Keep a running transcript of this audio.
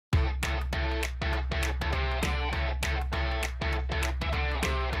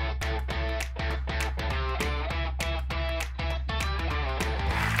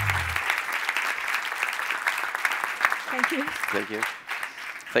Thank you. Thank you.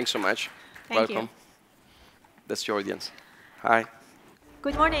 Thanks so much. Thank Welcome. you. That's your audience. Hi.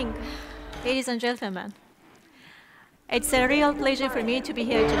 Good morning, ladies and gentlemen. It's a real pleasure for me to be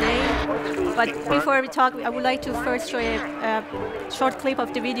here today. But before we talk, I would like to first show you a short clip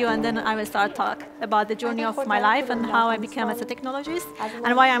of the video, and then I will start talk about the journey of my life and how I became as a technologist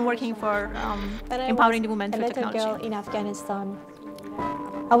and why I'm working for empowering the women through technology. Girl in Afghanistan.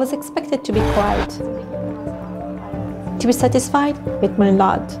 I was expected to be quiet, to be satisfied with my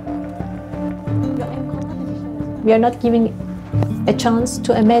lot. We are not giving a chance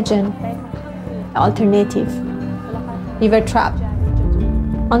to imagine an alternative. We were trapped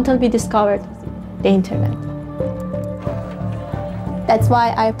until we discovered the internet. That's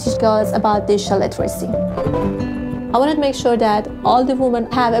why I teach girls about digital literacy. I want to make sure that all the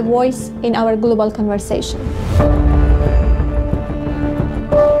women have a voice in our global conversation.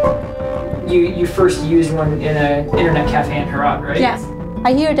 You first used one in an internet cafe in Herat, right? Yes.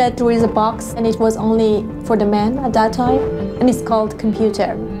 I hear that there is a box and it was only for the men at that time, and it's called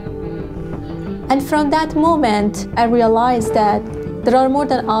computer. And from that moment, I realized that there are more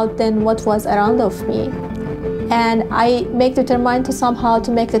than what was around of me. And I make determined to somehow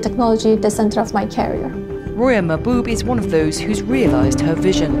to make the technology the center of my career. Roya Mahboob is one of those who's realized her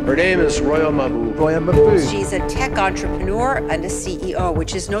vision. Her name is Roya Mahboob. Roya Mahboob. She's a tech entrepreneur and a CEO,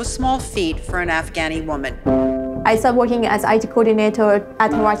 which is no small feat for an Afghani woman. I started working as IT coordinator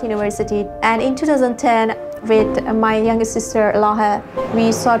at Herat University, and in 2010, with my younger sister, Laha,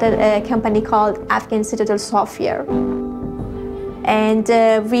 we started a company called Afghan Citadel Software. And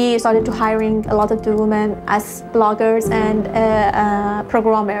we started to hiring a lot of the women as bloggers and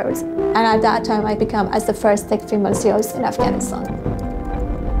programmers. And at that time, I became as the first tech female CEOs in Afghanistan.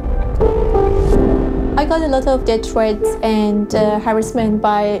 I got a lot of death threats and harassment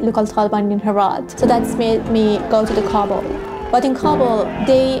by local Taliban in Herat. So that's made me go to the Kabul. But in Kabul,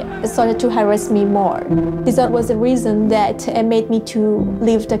 they started to harass me more. This was the reason that made me to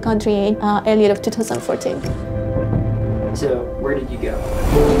leave the country in early of 2014. So where did you go?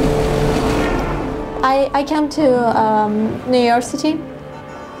 I came to New York City.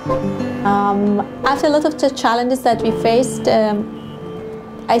 After a lot of the challenges that we faced,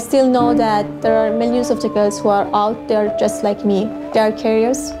 I still know that there are millions of the girls who are out there just like me. They are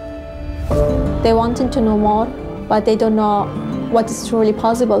curious. They wanted to know more, but they don't know what is truly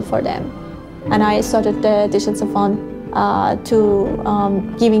possible for them. And I started the Digital Fund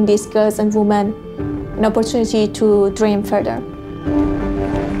to giving these girls and women an opportunity to dream further.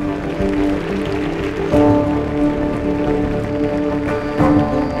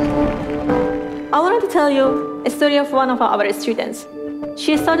 I wanted to tell you a story of one of our students.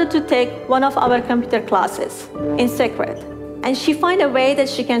 She started to take one of our computer classes in secret, and she found a way that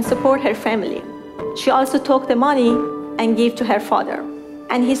she can support her family. She also took the money and gave to her father.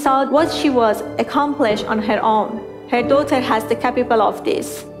 And he saw what she was accomplished on her own. Her daughter has the capable of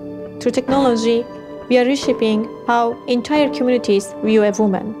this. Through technology, we are reshaping how entire communities view a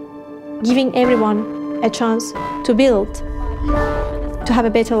woman, giving everyone a chance to build, to have a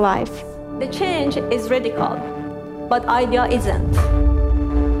better life. The change is radical, but idea isn't.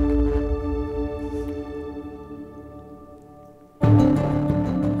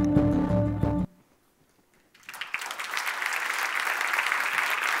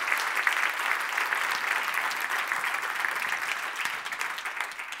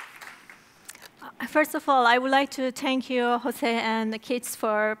 First of all, I would like to thank you, Jose, and the kids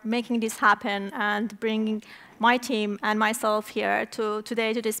for making this happen and bringing my team and myself here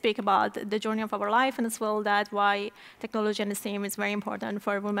today to speak about the journey of our life, and as well that why technology and STEAM is very important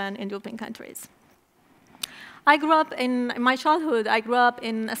for women in developing countries. I grew up in my childhood. I grew up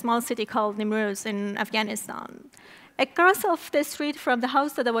in a small city called Nimruz in Afghanistan. Across of the street from the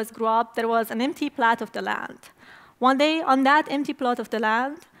house that I was grew up, there was an empty plot of the land. One day, on that empty plot of the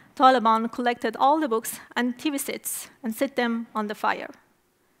land, Taliban collected all the books and TV sets and set them on the fire.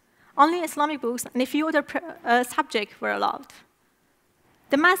 Only Islamic books and a few other subjects were allowed.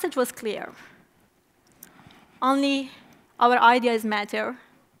 The message was clear. Only our ideas matter.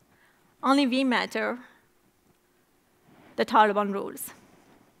 Only we matter. The Taliban rules.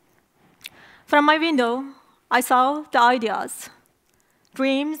 From my window, I saw the ideas,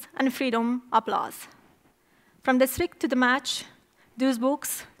 dreams, and freedom applause. From the street to the match, those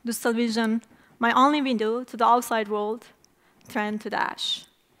books, this television, my only window to the outside world, turned to the ash.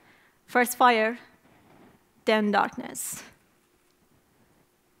 First fire, then darkness.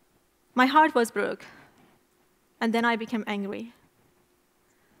 My heart was broke, and then I became angry.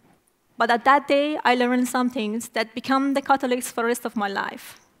 But at that day, I learned some things that become the catalyst for the rest of my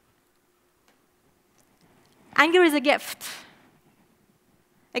life. Anger is a gift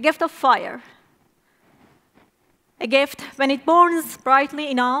of fire. A gift, when it burns brightly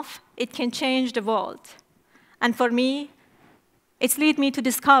enough, it can change the world. And for me, it's led me to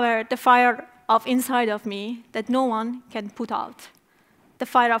discover the fire of inside of me that no one can put out, the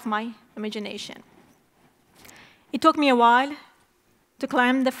fire of my imagination. It took me a while to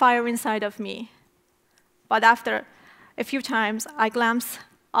climb the fire inside of me, but after a few times, I glimpsed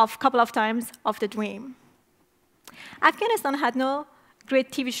a couple of times of the dream. Afghanistan had no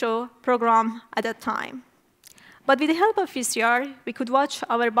great TV show program at that time. But with the help of VCR, we could watch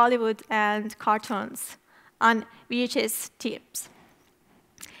our Bollywood and cartoons on VHS tapes.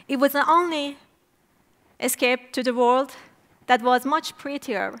 It was the only escape to the world that was much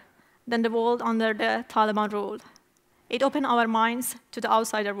prettier than the world under the Taliban rule. It opened our minds to the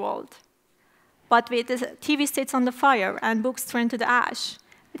outsider world. But with the TV sets on the fire and books turned to the ash,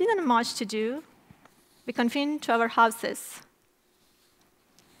 we didn't have much to do. We confined to our houses.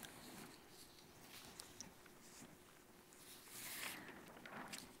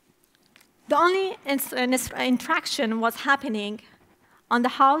 The only interaction was happening on the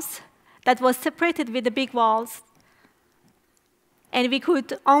house that was separated with the big walls, and we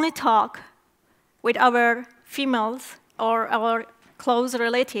could only talk with our females or our close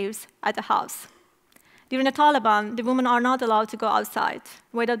relatives at the house. During the Taliban, the women are not allowed to go outside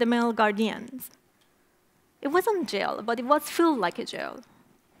without the male guardians. It wasn't jail, but it was felt like a jail.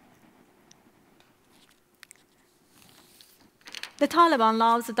 The Taliban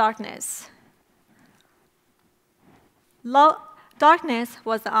loves the darkness. Darkness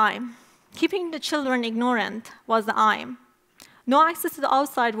was the aim. Keeping the children ignorant was the aim. No access to the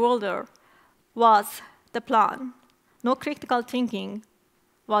outside world was the plan. No critical thinking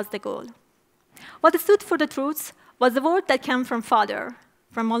was the goal. What stood for the truths was the word that came from father,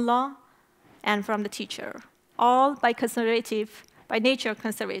 from Allah, and from the teacher, all by nature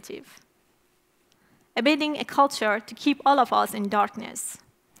conservative. Abandoning a culture to keep all of us in darkness.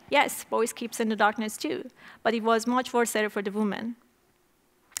 Yes, boys keeps in the darkness too, but it was much worse for the women.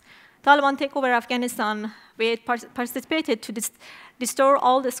 Taliban take over Afghanistan, where it participated to restore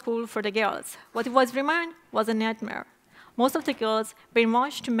all the school for the girls. What it was remained was a nightmare. Most of the girls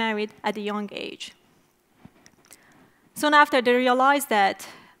brainwashed to marry at a young age. Soon after, they realized that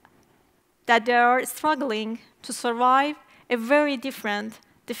they are struggling to survive a very different,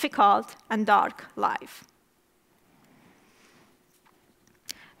 difficult, and dark life.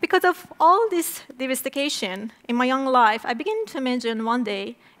 Because of all this devastation in my young life, I began to imagine one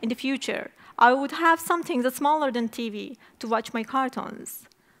day in the future, I would have something that's smaller than TV to watch my cartoons.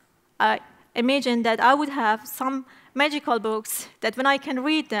 I imagined that I would have some magical books that when I can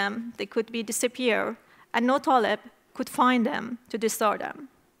read them, they could disappear, and no Talib could find them to destroy them.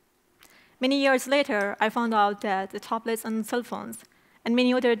 Many years later, I found out that the tablets and cell phones and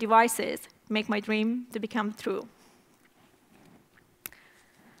many other devices make my dream to become true.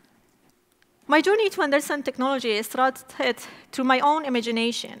 My journey to understand technology started through my own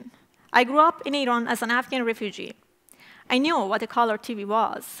imagination. I grew up in Iran as an Afghan refugee. I knew what a color TV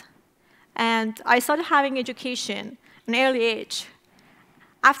was. And I started having education at an early age.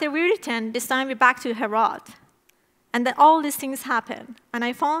 After we returned, this time we're back to Herat. And then all these things happened. And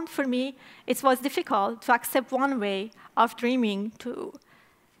I found for me, it was difficult to accept one way of dreaming to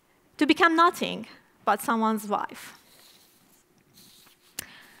become nothing but someone's wife.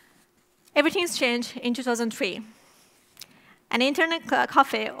 Everything's changed in 2003. An internet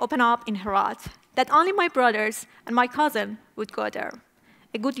cafe opened up in Herat that only my brothers and my cousin would go there.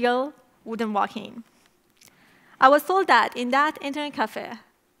 A good girl wouldn't walk in. I was told that in that internet cafe,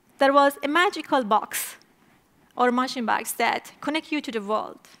 there was a magical box or machine box that connect you to the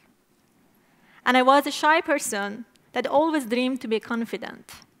world. And I was a shy person that always dreamed to be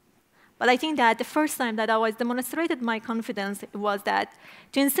confident. But I think that the first time that I was demonstrated my confidence was that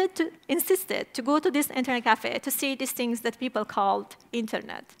insisted to go to this internet cafe to see these things that people called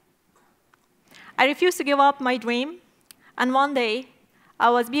internet. I refused to give up my dream, and one day I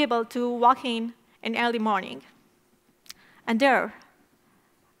was able to walk in early morning. And there,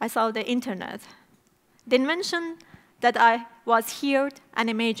 I saw the internet. The invention that I was heard and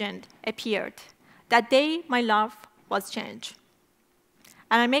imagined appeared. That day, my life was changed.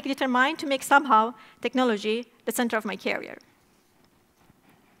 And I make determined to make somehow technology the center of my career.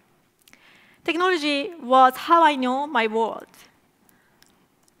 Technology was how I know my world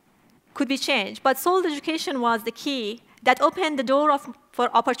could be changed, but soul education was the key that opened the door for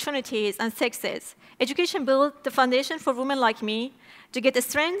opportunities and success. Education built the foundation for women like me to get the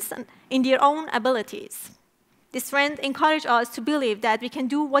strength in their own abilities. This strength encouraged us to believe that we can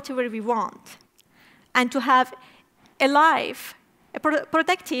do whatever we want. and to have a life, a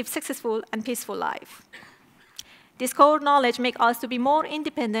productive, successful, and peaceful life. This core knowledge makes us to be more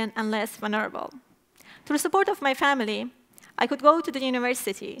independent and less vulnerable. Through the support of my family, I could go to the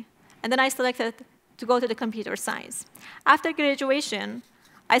university, and then I selected to go to the computer science. After graduation,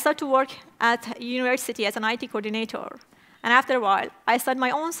 I started to work at a university as an IT coordinator. And after a while, I started my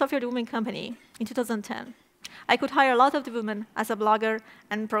own software development company in 2010. I could hire a lot of the women as a blogger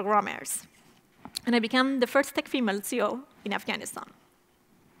and programmers. And I became the first tech female CEO in Afghanistan.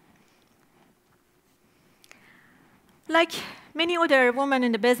 Like many other women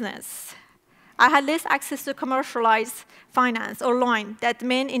in the business, I had less access to commercialized finance or loan than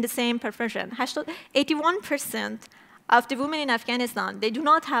men in the same profession. 81% of the women in Afghanistan, they do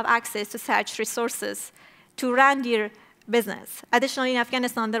not have access to such resources to run their business. Additionally, in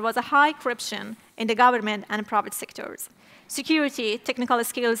Afghanistan, there was a high corruption in the government and private sectors. Security, technical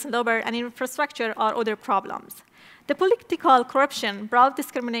skills, labor, and infrastructure are other problems. The political corruption brought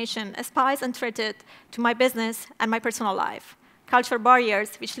discrimination, spies, and threatened to my business and my personal life. Cultural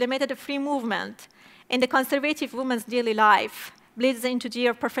barriers, which limited the free movement in the conservative women's daily life, bleeds into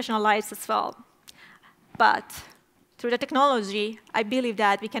their professional lives as well. But through the technology, I believe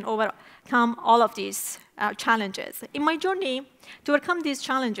that we can overcome all of these challenges. In my journey to overcome these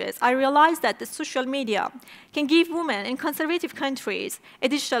challenges, I realized that the social media can give women in conservative countries a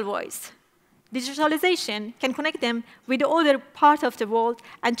digital voice. Digitalization can connect them with the other part of the world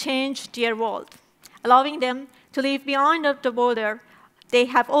and change their world, allowing them to live beyond the border they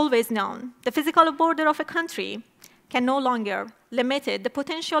have always known. The physical border of a country can no longer limit the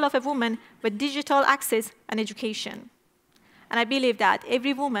potential of a woman with digital access and education. And I believe that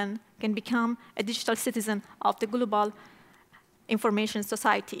every woman can become a digital citizen of the global information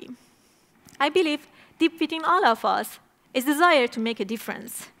society. I believe deep within all of us is desire to make a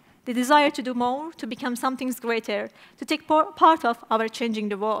difference, the desire to do more, to become something greater, to take part of our changing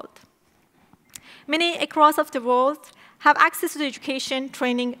the world. Many across of the world have access to education,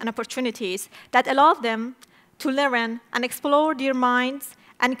 training, and opportunities that allow them to learn and explore their minds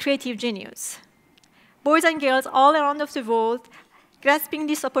and creative genius. Boys and girls all around of the world grasping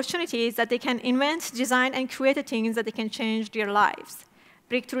these opportunities that they can invent, design, and create things that they can change their lives.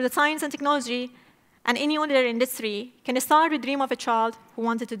 Breakthrough the science and technology and any other industry can start the dream of a child who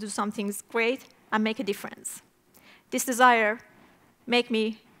wanted to do something great and make a difference. This desire makes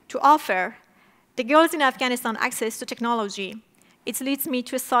me to offer the girls in Afghanistan access to technology. It leads me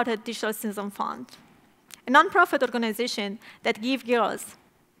to start a Digital Citizen Fund, a nonprofit organization that gives girls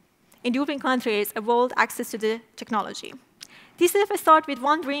in developing countries a world access to the technology. This step starts with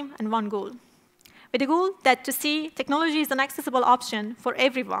one dream and one goal, with the goal that to see technology is an accessible option for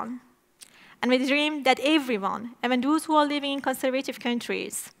everyone, and with the dream that everyone, even those who are living in conservative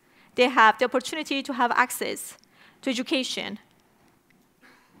countries, they have the opportunity to have access to education,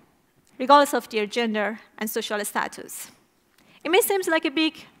 regardless of their gender and social status. It may seem like a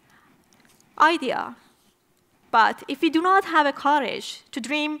big idea, but if we do not have a courage to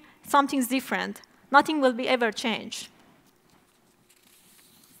dream something different, nothing will be ever changed.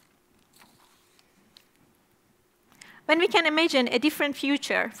 When we can imagine a different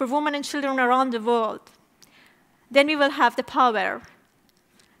future for women and children around the world, then we will have the power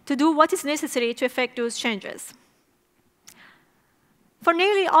to do what is necessary to effect those changes. For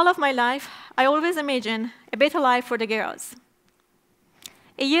nearly all of my life, I always imagined a better life for the girls.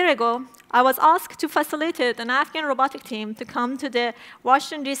 A year ago, I was asked to facilitate an Afghan robotic team to come to the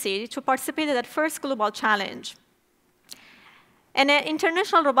Washington, D.C. to participate in that first global challenge, and an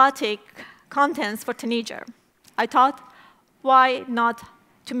international robotic contest for teenagers. I thought, why not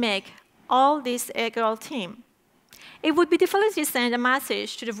to make all this a girl team? It would be definitely send a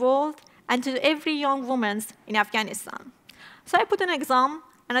message to the world and to every young woman in Afghanistan. So I put an exam,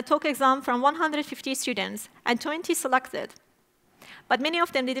 and I took exam from 150 students, and 20 selected. But many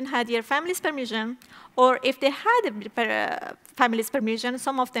of them didn't have their family's permission, or if they had a family's permission,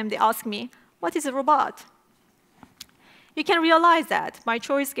 some of them, they asked me, what is a robot? You can realize that my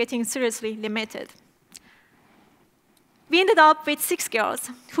choice getting seriously limited. We ended up with 6 girls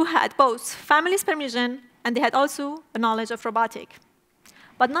who had both family's permission, and they had also a knowledge of robotic.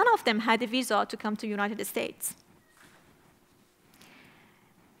 But none of them had a visa to come to the United States.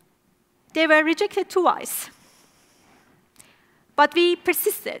 They were rejected twice. But we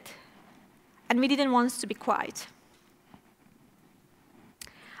persisted, and we didn't want to be quiet.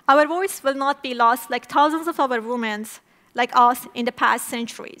 Our voice will not be lost like thousands of other women like us in the past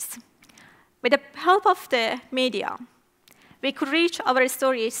centuries. With the help of the media, we could reach our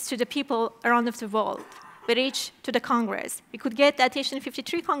stories to the people around the world. we reach to the Congress. We could get the attention of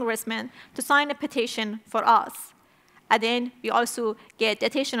 53 congressmen to sign a petition for us. And then we also get the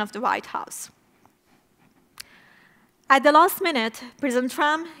attention of the White House. At the last minute, President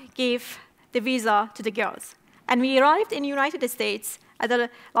Trump gave the visa to the girls. And we arrived in the United States at the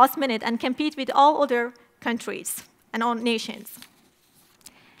last minute and compete with all other countries and all nations.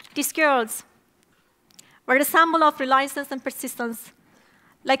 These girls were the symbol of resilience and persistence,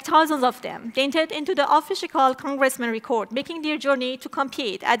 like thousands of them. They entered into the official congressman record, making their journey to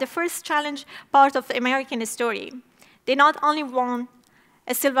compete at the first challenge part of the American story. They not only won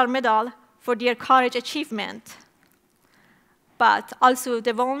a silver medal for their courage achievement, but also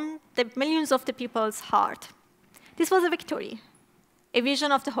they won the millions of the people's heart. This was a victory, a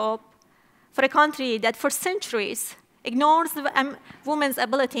vision of the hope for a country that for centuries ignores the women's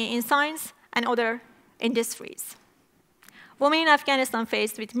ability in science and other industries. Women in Afghanistan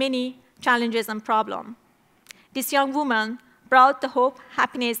faced with many challenges and problems. This young woman brought the hope,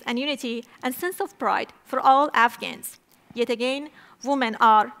 happiness, and unity and sense of pride for all Afghans. Yet again, women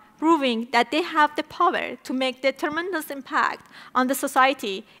are proving that they have the power to make a tremendous impact on the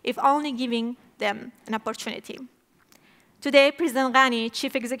society if only giving them an opportunity. Today, President Ghani,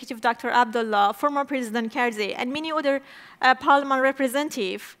 Chief Executive Dr. Abdullah, former President Karzai, and many other parliament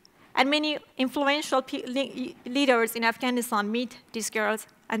representatives and many influential leaders in Afghanistan meet these girls,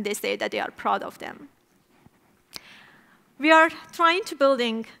 and they say that they are proud of them. We are trying to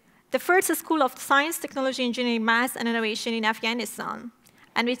building the first school of science, technology, engineering, math, and innovation in Afghanistan,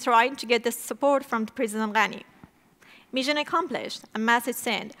 and we're trying to get the support from President Ghani. Mission accomplished, and message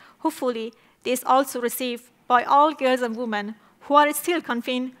sent. Hopefully, this also received by all girls and women who are still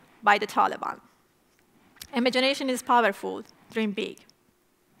confined by the Taliban. Imagination is powerful, dream big.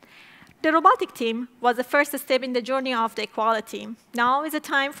 The robotic team was the first step in the journey of the equality. Now is the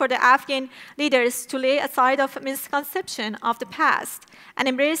time for the Afghan leaders to lay aside of misconception of the past and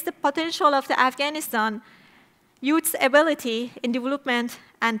embrace the potential of the Afghanistan youth's ability in development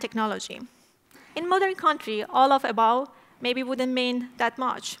and technology. In modern country, all of above maybe wouldn't mean that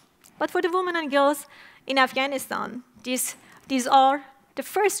much. But for the women and girls in Afghanistan, these are the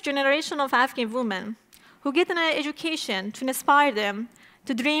first generation of Afghan women who get an education to inspire them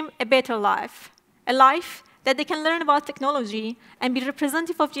to dream a better life, a life that they can learn about technology and be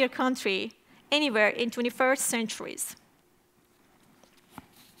representative of their country anywhere in 21st centuries.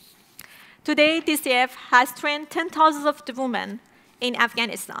 Today, DCF has trained 10,000 of the women in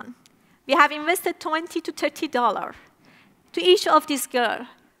Afghanistan. We have invested $20 to $30 to each of these girls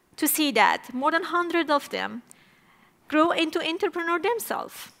to see that more than 100 of them grow into entrepreneurs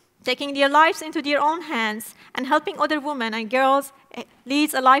themselves, taking their lives into their own hands and helping other women and girls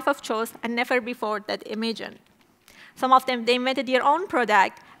lead a life of choice and never before that imagined. Some of them, they invented their own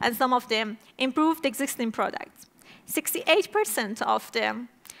product, and some of them improved existing products. 68% of the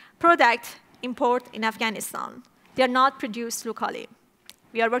product import in Afghanistan, they are not produced locally.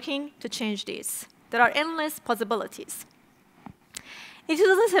 We are working to change this. There are endless possibilities. In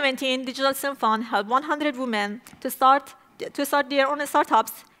 2017, Digital Sim Fund helped 100 women to start their own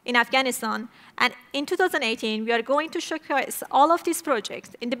startups in Afghanistan. And in 2018, we are going to showcase all of these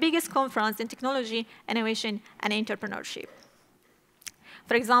projects in the biggest conference in technology, innovation, and entrepreneurship.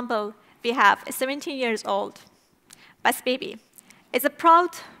 For example, we have a 17-year-old Bas Baby. Is a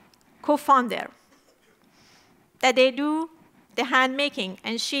proud co-founder that they do the hand making,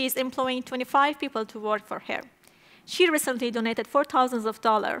 and she is employing 25 people to work for her. She recently donated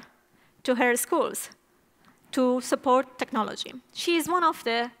 $4,000 to her schools to support technology. She is one of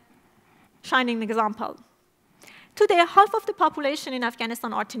the shining examples. Today, half of the population in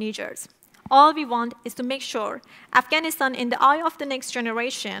Afghanistan are teenagers. All we want is to make sure Afghanistan, in the eye of the next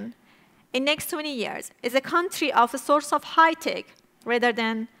generation, in next 20 years, is a country of a source of high tech rather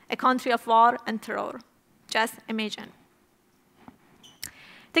than a country of war and terror. Just imagine.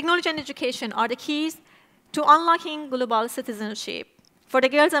 Technology and education are the keys to unlocking global citizenship for the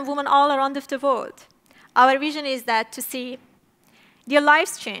girls and women all around the world. Our vision is that to see their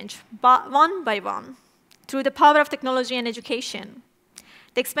lives change one by one through the power of technology and education.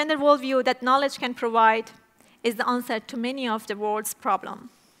 The expanded worldview that knowledge can provide is the answer to many of the world's problems.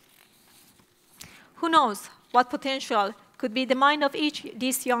 Who knows what potential could be the mind of each of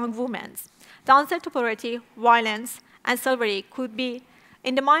these young women? The answer to poverty, violence, and slavery could be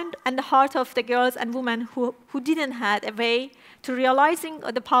in the mind and the heart of the girls and women who didn't have a way to realizing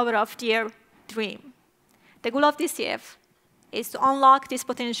the power of their dream. The goal of DCF is to unlock this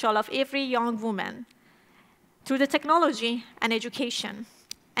potential of every young woman through the technology and education,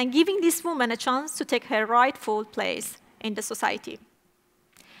 and giving this woman a chance to take her rightful place in the society.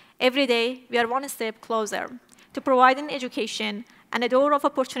 Every day, we are one step closer to providing education and a door of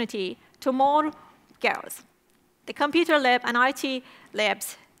opportunity to more girls. The computer lab and IT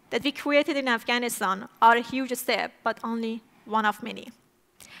labs that we created in Afghanistan are a huge step, but only one of many.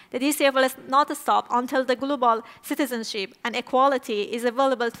 The DCF will not stop until the global citizenship and equality is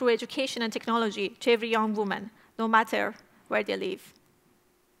available through education and technology to every young woman, no matter where they live.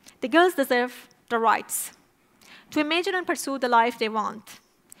 The girls deserve the rights to imagine and pursue the life they want.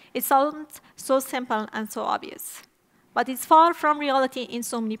 It sounds so simple and so obvious, but it's far from reality in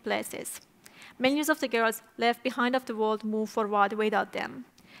so many places. Millions of the girls left behind of the world move forward without them.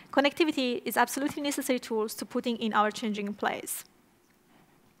 Connectivity is absolutely necessary tools to putting in our changing place.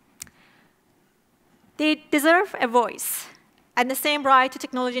 They deserve a voice and the same right to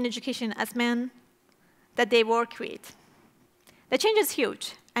technology and education as men that they work with. The change is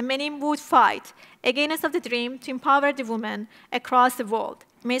huge, and many would fight against the dream to empower the women across the world.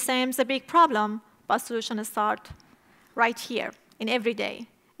 It may seem a big problem, but solutions start right here, in every day.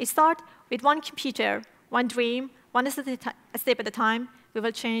 It starts with one computer, one dream, one step at a time. We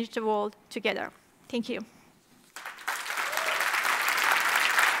will change the world together. Thank you.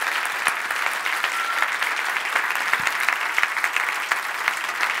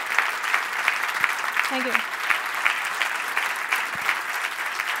 Thank you.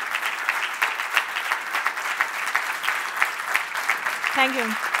 Thank you.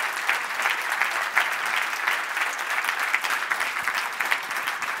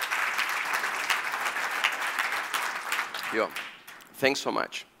 Yeah. Thanks so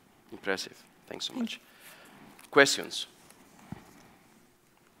much. Impressive. Thanks so much. Questions?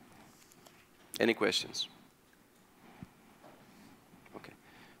 Any questions? Okay.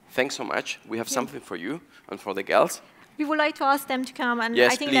 Thanks so much. We have something for you and for the girls. We would like to ask them to come, and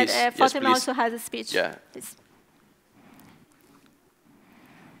Yes, I think please. that Yes, Fatima please. also has a speech. Yeah. Please.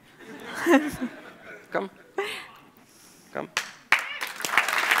 Come. Come.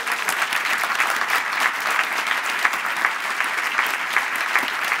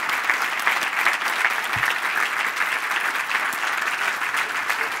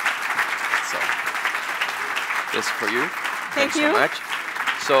 So, this is for you. Thank Thanks you. so much.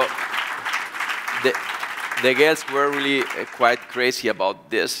 So, the girls were really quite crazy about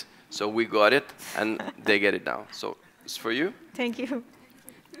this, so we got it, and they get it now. So, it's for you. Thank you.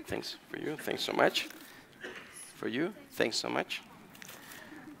 Thanks for you. Thanks so much. For you. Thanks so much.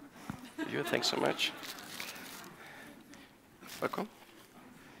 For you. Thanks so much. Welcome.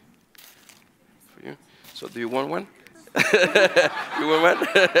 For you. So do you want one? You want one?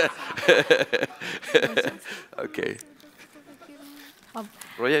 Okay.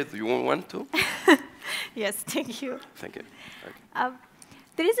 Roya, do you want one too? Yes, thank you. Thank you. Okay.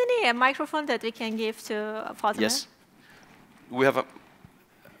 There is any microphone that we can give to Fatima? Yes. We have a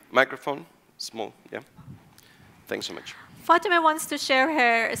microphone. Small, yeah. Thanks so much. Fatima wants to share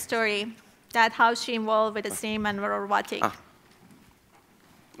her story, that how she involved with the STEAM and robotics. Ah.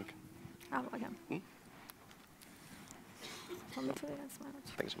 Okay. Oh, okay.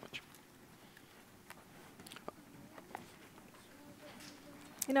 Thanks so much.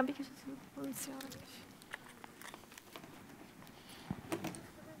 You know, because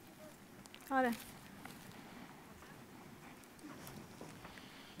آره.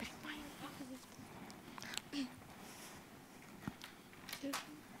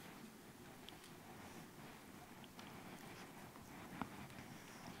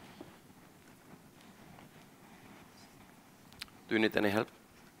 Do you need any help?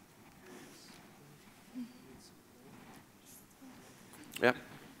 Yeah?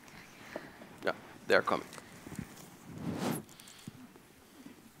 Yeah, they are coming.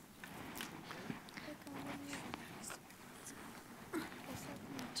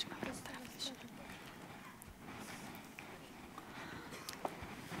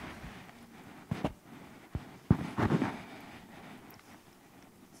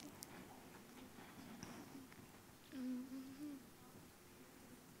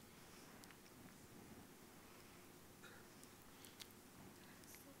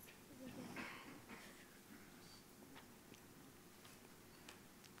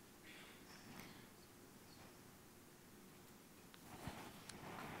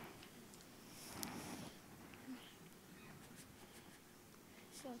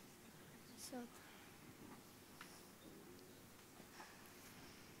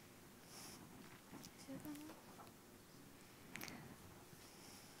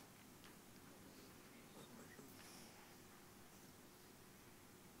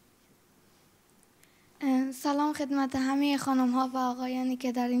 سلام خدمت همه خانم ها و آقایانی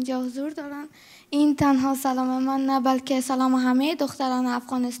که در اینجا حضور دارن. این تنها سلام من نه بلکه سلام همه دختران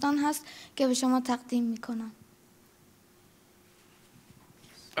افغانستان هست که به شما تقدیم میکنم.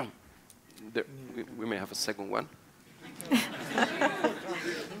 We may have a second one.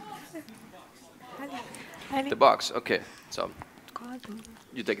 The box, okay. So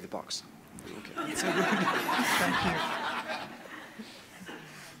you take the box. Okay. Thank you.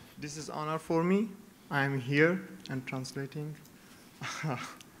 This is honor for me. I am here and translating.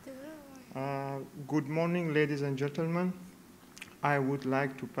 Good morning, ladies and gentlemen. I would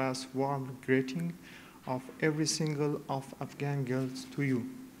like to pass warm greeting of every single of Afghan girls to you.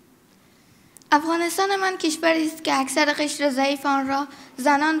 افغانستان من کشوری است که اکثر قشر ضعیف آن را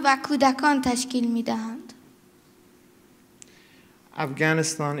زنان و کودکان تشکیل می‌دهند.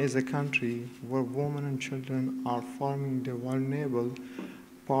 Afghanistan is a country where women and children are forming the vulnerable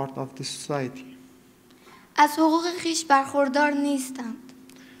part of the society. از حقوق خویش برخوردار نیستند.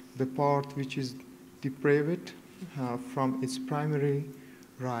 The part which is deprived from its primary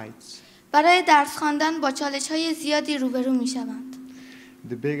rights. برای درس خواندن با چالش‌های زیادی روبرو می‌شوند.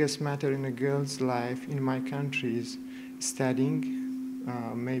 The biggest matter in a girl's life in my country is studying.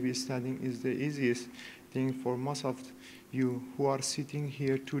 Maybe studying is the easiest thing for most of you who are sitting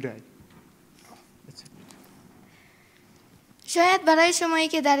here today. شاید برای شمایی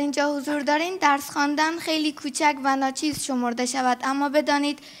که در اینجا حضور دارین درس خواندن خیلی کوچک و ناچیز شمرده شود، اما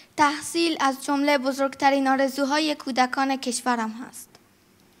بدانید تحصیل از جمله بزرگترین آرزوهای کودکان کشورم هست.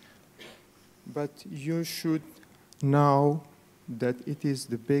 But you should know that it is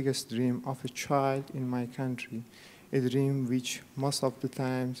the biggest dream of a child in my country, a dream which most of the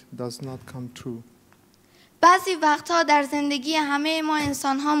times does not come true. بعضی وقتها در زندگی همه ما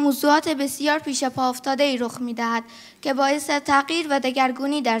انسان‌ها موضوعات بسیار پیش پا افتاده‌ای رخ می‌دهد که باعث تغییر و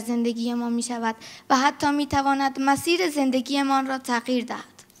دگرگونی در زندگی ما می‌شود و حتی می‌تواند مسیر زندگیمان را تغییر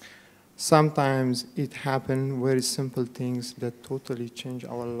دهد. Sometimes it happen very simple things that totally change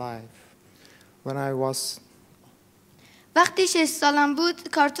our life. When I was وقتی 6 سالم بود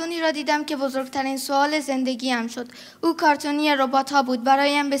کارتونی را دیدم که بزرگترین سوال زندگیم شد. او کارتونی ربات‌ها بود.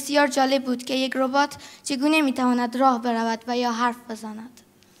 برایم بسیار جالب بود که یک ربات چگونه می‌تواند راه برود و یا حرف بزند.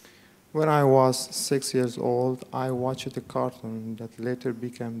 When I was 6 years old, I watched a cartoon that later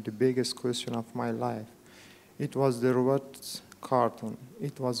became the biggest question of my life. It was the robot cartoon.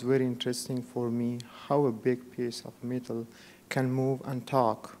 It was very interesting for me how a big piece of metal can move and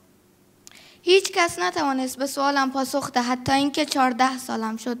talk. هیچ کس نتوانست به سوالم پاسخ دهد تا اینکه 14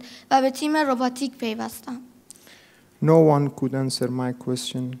 سالم شد و به تیم رباتیک پیوستم. No one could answer my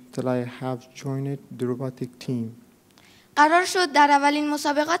question till I have joined the robotic team. قرار شد در اولین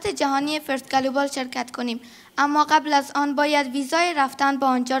مسابقات جهانی فرست گلوبال شرکت کنیم، اما قبل از آن باید ویزای رفتن به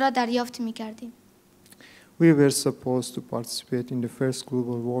آنجا را دریافت می‌کردیم. We were supposed to participate in the first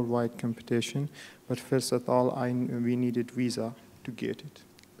global worldwide competition, but first of all we needed visa to get it.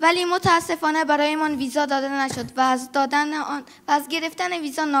 ولی متاسفانه برایمان ویزا داده نشد و از گرفتن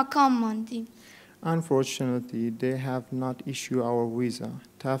ویزا ناکام ماندیم. Unfortunately, they have not issued our visa.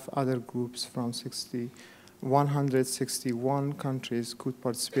 Tough other groups from 161 countries could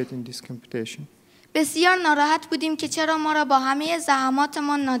participate in this competition. بسیار ناراحت بودیم که چرا ما را با همه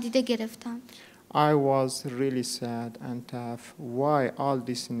زحماتمان نادیده گرفتند. I was really sad and tough why all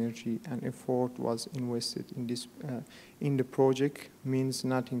this energy and effort was invested in the project means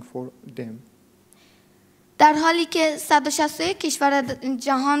nothing for them. در حالی که 161 کشور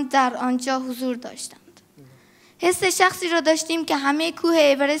جهان در آنجا حضور داشتند. حس شخصی را داشتیم که همه کوه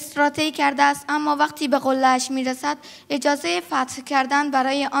اورست را طی کرده است، اما وقتی به قله‌اش میرسد اجازه فتح کردن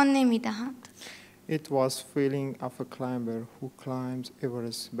برای آن نمیدهند. It was feeling of a climber who climbs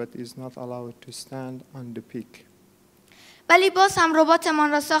Everest but is not allowed to stand on the peak. ولی باز هم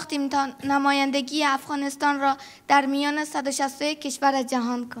رباتمان را ساختیم تا نمایندگی افغانستان را در میان 161 کشور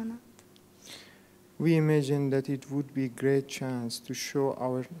جهان کند. We imagined that it would be a great chance to show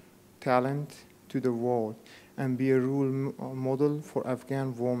our talent to the world and be a role model for Afghan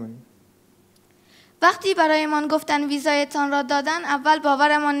women. وقتی برایمان گفتن ویزایتان را دادن اول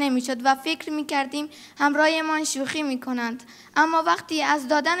باورمان نمیشد و فکر میکردیم همراهمان شوخی میکنند، اما وقتی از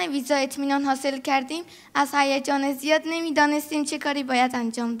دادن ویزا اطمینان حاصل کردیم از هیجان زیاد نمیدانستیم چه کاری باید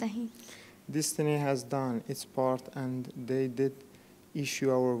انجام دهیم. Destiny has done its part and they did issue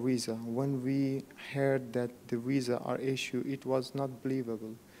our visa. When we heard that the visa are issued, it was not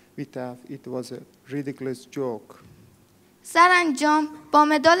believable. We thought it was a ridiculous joke. سرانجام با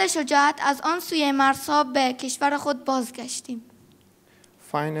مدال شجاعت از آن سوی مرزها به کشور خود بازگشتیم.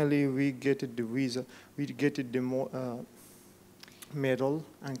 Finally, we get the visa, we get the medal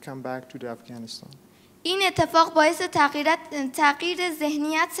and come back to Afghanistan. این اتفاق باعث تغییر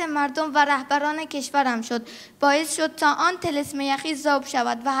ذهنیت مردم و رهبران کشورم شد. باعث شد تا آن طلسم یخی ذوب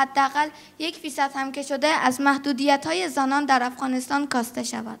شود و حداقل 1% هم که شده از محدودیت‌های زنان در افغانستان کاسته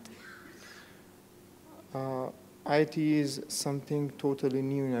شود. IT is something totally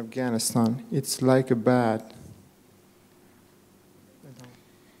new in Afghanistan. It's like a bat.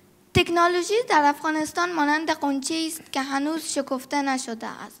 تکنولوژی در افغانستان مانند غنچه‌ای است که هنوز شکفته نشده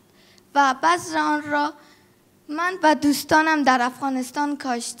است و بذر آن را من و دوستانم در افغانستان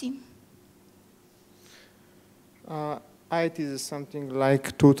کاشتیم. IT is something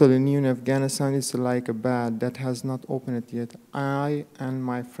like totally new in Afghanistan. It's like a bud that has not opened yet. I and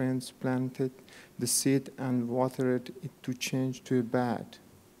my friends planted the seed and watered it to change to a bud.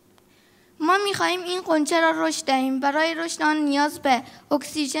 ما می‌خواهیم این غنچه را رشد دهیم. برای رشد آن نیاز به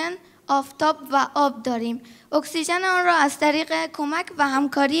اکسیژن، آفتاب و آب داریم. اکسیژن آن را از طریق کمک و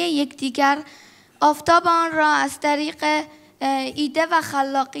همکاری یکدیگر، آفتاب آن را از طریق ایده و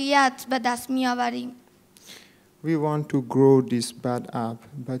خلاقیت به دست می‌آوریم. We want to grow this bud up,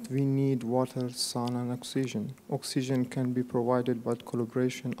 but we need water, sun, and oxygen. Oxygen can be provided by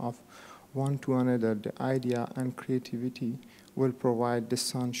collaboration of one to another. The idea and creativity will provide the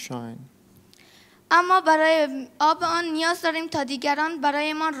sunshine. اما برای آب آن نیاز داریم تا دیگران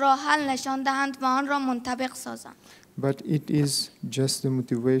برای ما راه حل نشان دهند و آن را منطبق سازند. But it is just the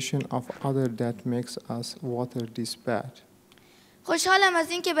motivation of others that makes us water this bud. خوشحالم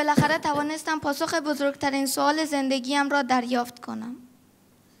از این که بالاخره توانستم پاسخ بزرگترین سوال زندگیم را دریافت کنم.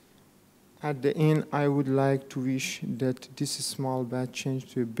 At the end, I would like to wish that this small bud change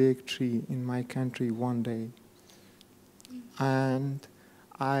to a big tree in my country one day. And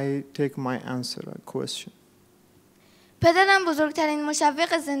I take my answer, a question. پدرم بزرگترین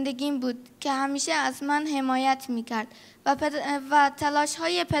مشوق زندگیم بود که همیشه از من حمایت می‌کرد و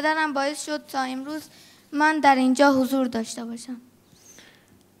تلاش‌های پدرم باعث شد تا امروز من در اینجا حضور داشته باشم.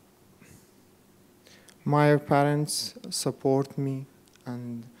 My parents support me,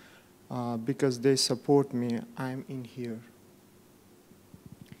 and because they support me, I'm in here.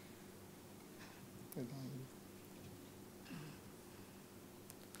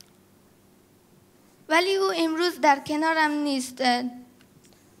 ولی او امروز در کنارم نیست.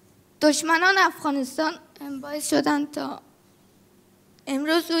 دشمنان افغانستان باعث شدند تا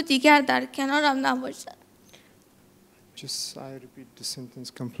امروز او دیگر در کنارم نباشد. Just I repeat the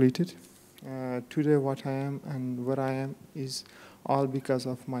sentence completed. Today what I am and where I am is all because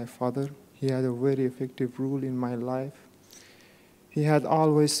of my father. He had a very effective role in my life. He had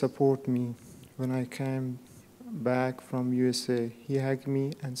always support me. When I came back from USA, he hugged me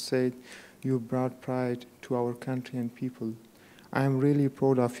and said, "You brought pride to our country and people. I am really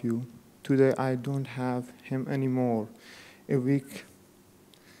proud of you. Today I don't have him anymore. A week."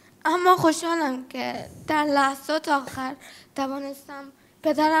 اما خوشحالم که در لحظات آخر توانستم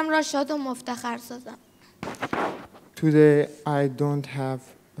پدرم را شاد و مفتخر سازم. Today I don't have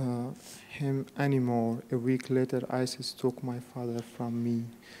him anymore. A week later ISIS took my father from me.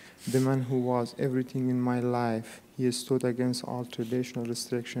 The man who was everything in my life. He stood against all traditional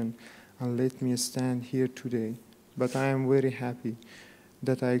restriction and let me stand here today. But I am very happy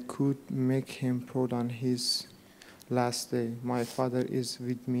that I could make him proud on his last day. My father is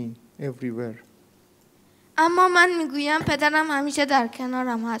with me everywhere. اما من میگویم پدرم همیشه در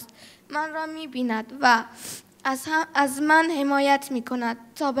کنارم هست. من را میبیند و از من حمایت میکند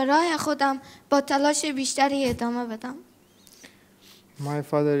تا به راه خودم با تلاش بیشتری ادامه بدم. My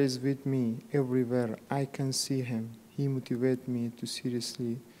father is with me everywhere. I can see him. He motivates me to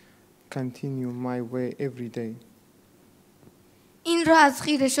seriously continue my way every day. این را از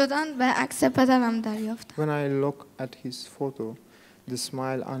خیره شدن به عکس پدرم دریافتم. When I look at his photo, the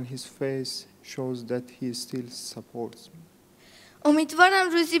smile on his face shows that he still supports me. امیدوارم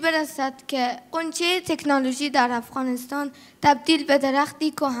روزی برسد که غنچه تکنولوژی در افغانستان تبدیل به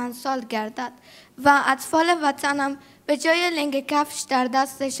درختی کهنسال گردد و اطفال وطنم به جای لنگ کفش در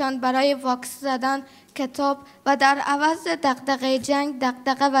دستشان برای واکس زدن کتاب و در عوض دغدغه جنگ،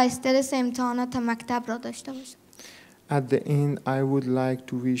 دغدغه و استرس امتحانات مکتب را داشته باشند. At the end, I would like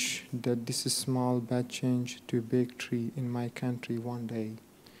to wish that this small bud change to a big tree in my country one day.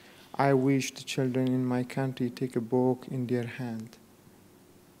 I wish the children in my country take a book in their hand.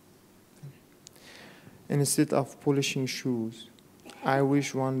 Instead of polishing shoes, I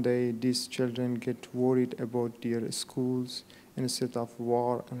wish one day these children get worried about their schools instead of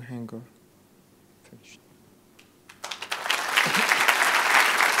war and hunger. Finished.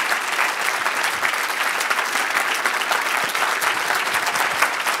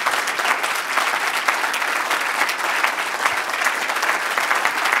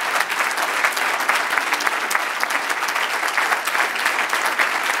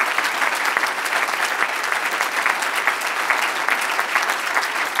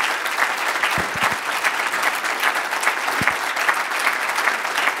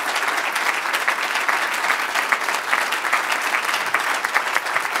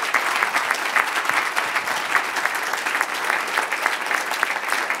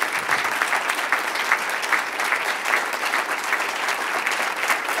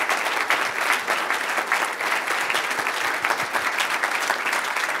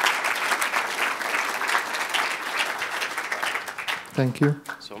 Thank you.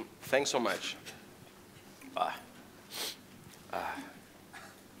 So thanks so much.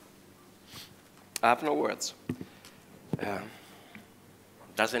 I have no words.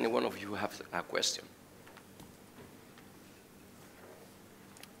 Does any one of you have a question?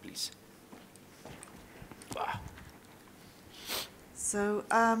 Please. So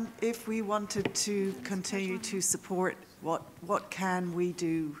if we wanted to continue to support, what can we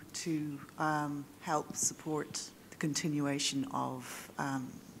do to help support the continuation of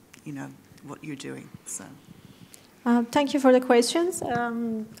what you're doing? So. Thank you for the questions.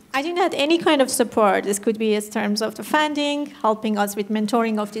 I think that any kind of support, this could be in terms of the funding, helping us with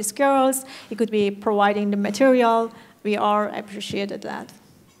mentoring of these girls, it could be providing the material. We are appreciated that.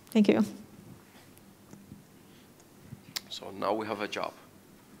 Thank you. So now we have a job.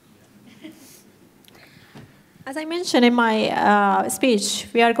 As I mentioned in my speech,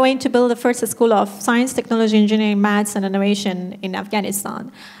 we are going to build the first school of science, technology, engineering, maths, and innovation in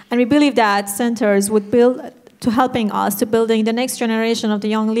Afghanistan. And we believe that centers would build to helping us to building the next generation of the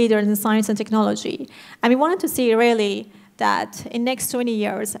young leaders in science and technology. And we wanted to see really that in next 20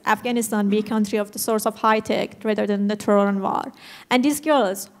 years, Afghanistan be a country of the source of high tech rather than the terror and war. And these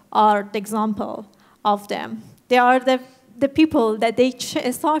girls are the example of them. They are the people that they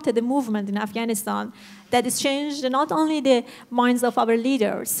started the movement in Afghanistan that has changed not only the minds of our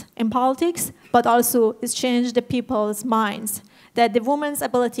leaders in politics, but also has changed the people's minds. That the women's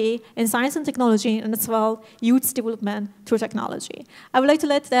ability in science and technology, and as well youth development through technology. I would like to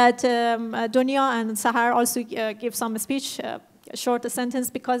let that Dunya and Sahar also give some speech, a short sentence,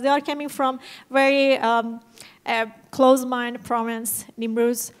 because they are coming from very close-mind province,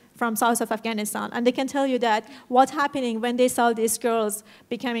 Nimruz, from south of Afghanistan. And they can tell you that what's happening when they saw these girls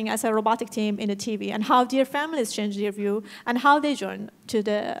becoming as a robotic team in the TV, and how their families changed their view, and how they joined to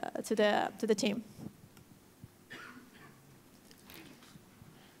the team.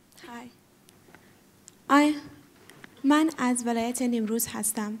 من از ولایت نیمروز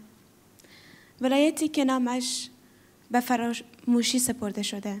هستم. ولایتی که نامش به فراموشی سپرده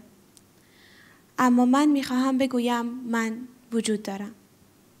شده. اما من میخواهم بگویم من وجود دارم.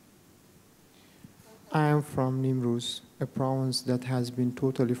 I am from Nimruz, a province that has been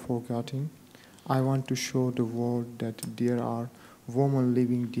totally forgotten. I want to show the world that there are women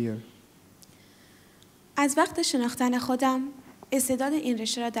living there. از وقت شناختن خودم استعداد این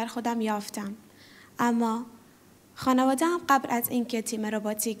رشته را در خودم یافتم. اما خانواده‌ام قبل از اینکه تیم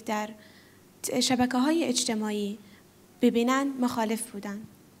رباتیک در شبکه‌های اجتماعی ببینن مخالف بودند.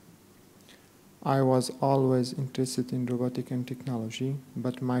 I was always interested in robotic and technology,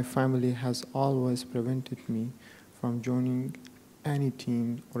 but my family has always prevented me from joining any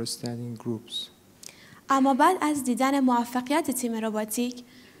team or studying groups. اما بعد از دیدن موفقیت تیم رباتیک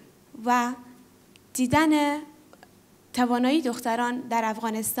و دیدن توانایی دختران در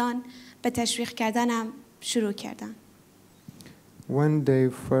افغانستان به تشویق کردنم شروع کردم. When they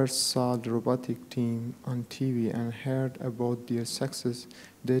first saw the robotic team on TV and heard about their success,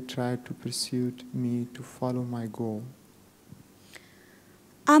 they tried to pursue me to follow my goal.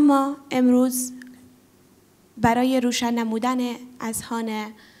 اما امروز برای روشن نمودن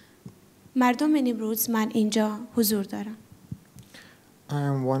اذهان مردم نیمروز من اینجا حضور دارم. I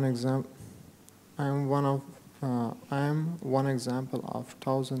am one example of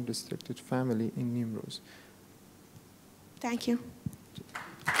 1,000 restricted family in Nimruz. Thank you.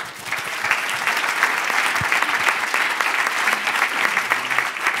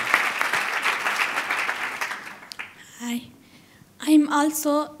 Hi. I'm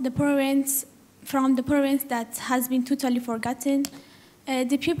also from the province that has been totally forgotten.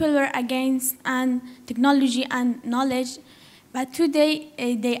 The people were against technology and knowledge, but today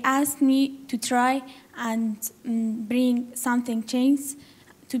they asked me to try and bring something change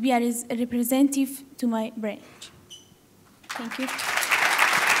to be a representative to my branch. Thank you.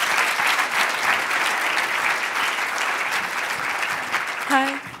 Hi,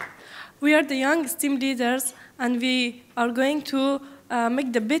 we are the young STEAM leaders, and we are going to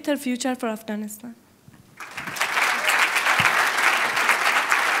make the better future for Afghanistan.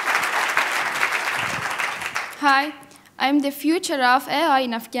 Hi, I'm the future of AI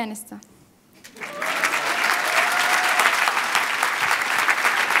in Afghanistan.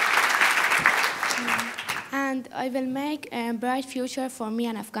 And I will make a bright future for me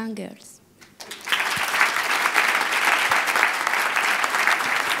and Afghan girls.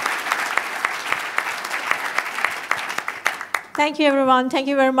 Thank you, everyone. Thank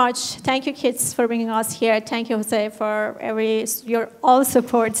you very much. Thank you, kids, for bringing us here. Thank you, Jose, for your all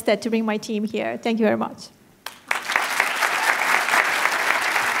support to bring my team here. Thank you very much.